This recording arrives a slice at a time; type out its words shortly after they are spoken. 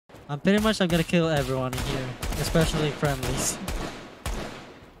I'm gonna kill everyone in here, especially friendlies.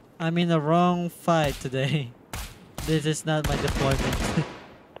 I'm in the wrong fight today. This is not my deployment.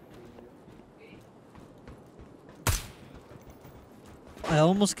 I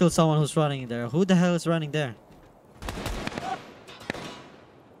almost killed someone who's running there. Who the hell is running there?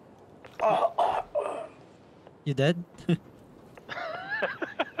 You dead?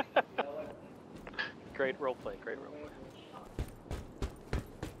 Great roleplay, great roleplay.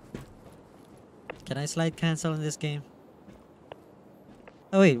 Can I slide cancel in this game?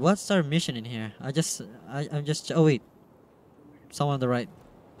 Oh wait, what's our mission in here? I'm just, oh wait. Someone on the right.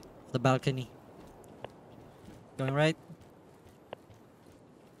 The balcony. Going right.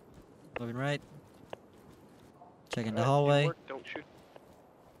 Moving right. Checking the hallway. Don't shoot.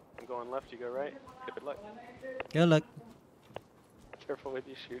 I'm going left, you go right. Good luck. Good luck. Careful with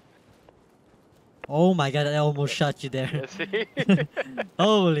you shoot. Oh my god, I almost shot you there. Yeah, see?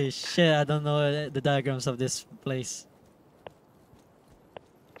 Holy shit, I don't know the diagrams of this place.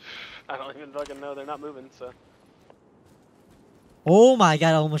 I don't even fucking know, they're not moving, so. Oh my god,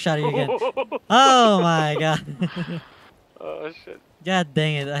 I almost shot you again. Oh my god. Oh shit. God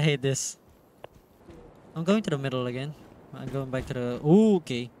dang it, I hate this. I'm going to the middle again. I'm going back to the... Ooh,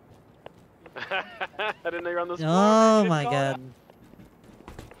 okay. I didn't know you were on this floor. Oh my god.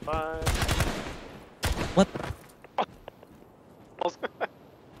 5. What?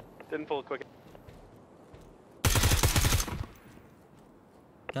 Didn't pull quick.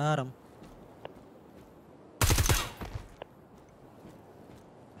 Got him.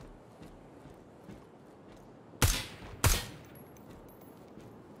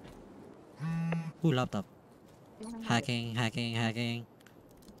 Ooh, laptop. Hacking, hacking, hacking.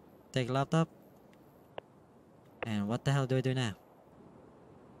 Take laptop. And what the hell do I do now?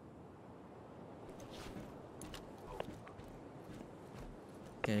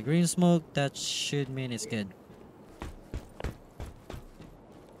 Okay, green smoke, that should mean it's good.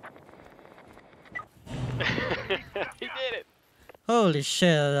 He did it! Holy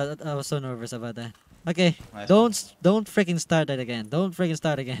shit, I was so nervous about that. Okay, Nice don't freaking start that again. Don't freaking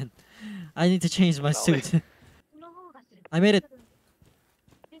start again. I need to change my suit. I made it.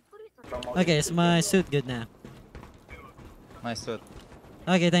 Okay, is my suit good now? Nice suit.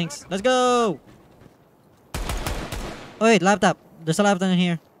 Okay, thanks. Let's go! Oh wait, laptop. There's a laptop in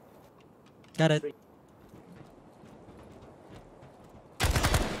here. Got it.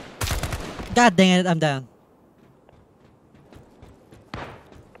 God dang it, I'm down.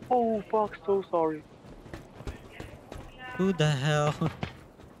 Oh fuck, so sorry. Who the hell?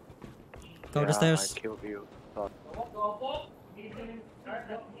 Go the stairs. I killed you.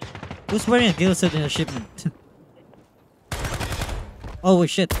 Who's wearing a gill suit in a shipment? Oh wait,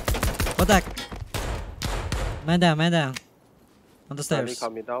 shit. What the heck? Man down, man down. On the stairs.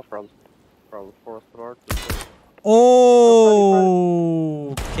 Coming down from 4th floor to 3rd.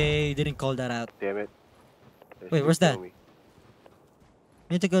 Oh, okay, didn't call that out. Damn it. Wait, where's that? We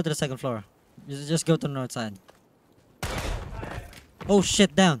need to go to the 2nd floor. Just go to the north side. Oh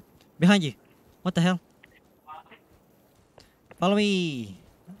shit, down. Behind you. What the hell? Follow me.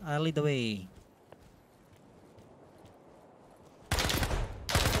 I'll lead the way.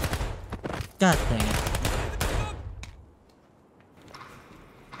 God dang it.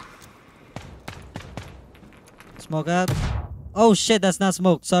 Smoke out. Oh shit, that's not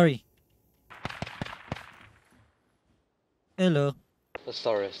smoke. Sorry. Hello.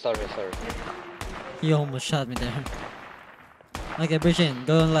 Sorry. He almost shot me there. Okay, bridge in.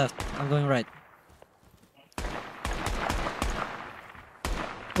 Go on left. I'm going right.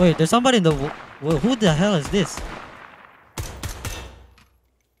 Wait, there's somebody in the... Who the hell is this?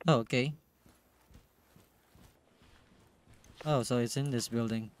 Oh, okay. Oh, so it's in this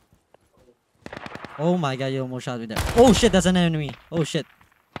building. Oh my god, you almost shot me there. Oh shit, that's an enemy. Oh shit.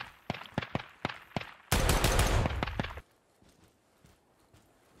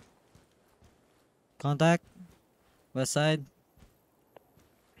 Contact. West side.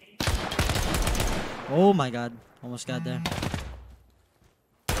 Oh my god. Almost got there.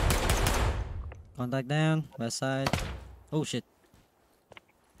 Contact down. West side. Oh shit.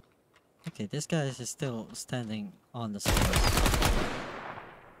 Okay, this guy is still standing on the spot.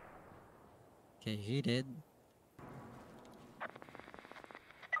 Okay, he did.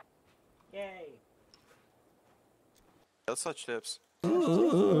 Yay. Let's touch tips.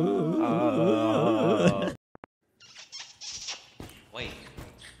 Wait.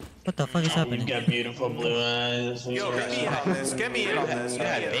 What the fuck is happening? You've got beautiful blue eyes. Yo, get me in on this. Get me in on this. You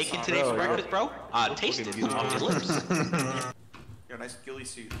had bacon today for breakfast, bro? Taste it on your lips. Yo, nice ghillie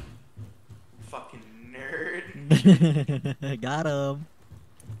suit. Fucking nerd. Got him.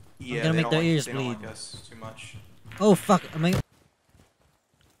 Yeah, gonna they make don't their like, ears they don't bleed. like us too much. Oh fuck! Am I?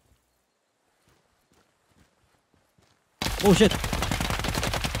 Oh shit!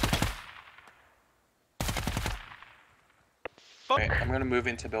 Alright, I'm gonna move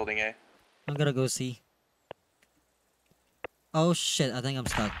into building A. I'm gonna go see. Oh shit! I think I'm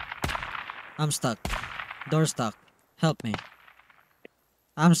stuck. I'm stuck. Door stuck. Help me.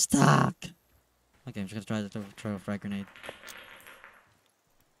 I'm stuck. Okay, I'm just gonna try to throw a frag grenade.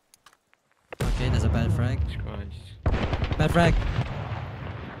 Okay, that's a bad frag. Bad frag.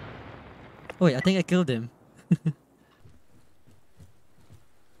 Oh, wait, I think I killed him.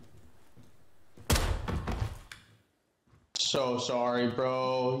 So sorry,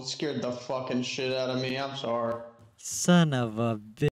 bro. You scared the fucking shit out of me. I'm sorry. Son of a bitch.